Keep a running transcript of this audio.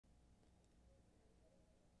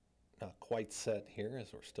quite set here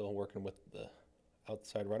as we're still working with the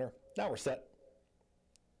outside runner. Now we're set.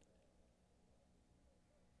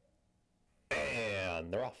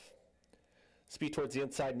 And they're off. Speed towards the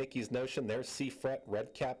inside, Nikki's Notion. There's C-Fret.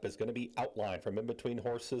 Red Cap is going to be outlined from in between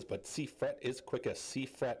horses, but C-Fret is quickest.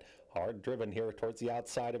 C-Fret hard driven here towards the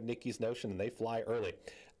outside of Nikki's Notion, and they fly early.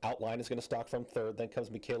 Outline is going to stalk from third. Then comes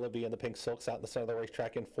Michaela B in the pink silks out in the center of the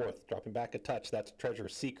racetrack in fourth. Dropping back a touch, that's Treasure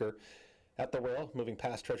Seeker. At the rail, moving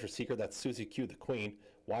past Treasure Seeker, that's Susie Q, the queen.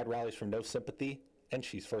 Wide rallies from No Sympathy, and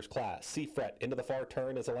she's first class. C-Fret into the far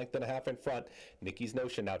turn is a length and a half in front. Nikki's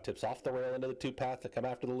Notion now tips off the rail into the two path to come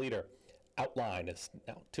after the leader. Outline is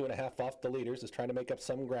now 2.5 off the leaders, is trying to make up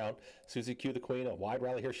some ground. Susie Q, the queen, a wide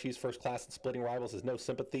rally here. She's first class, and splitting rivals is No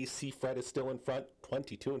Sympathy. C-Fret is still in front,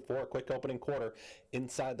 22-4, quick opening quarter.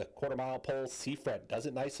 Inside the quarter-mile pole, C-Fret does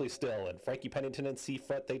it nicely still, and Frankie Pennington and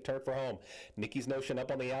C-Fret, they turn for home. Nikki's Notion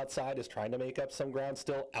up on the outside is trying to make up some ground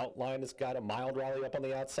still. Outline has got a mild rally up on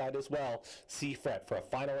the outside as well. C-Fret for a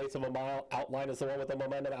final eighth of a mile. Outline is the one with the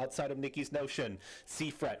momentum outside of Nikki's Notion.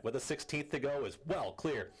 C-Fret with a 16th to go is well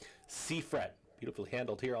clear. C-Fret, beautifully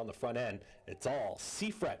handled here on the front end. It's all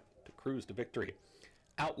C-Fret to cruise to victory.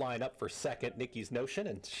 Outline up for second, Nikki's Notion,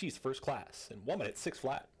 and she's first class in 1 minute 6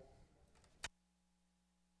 flat.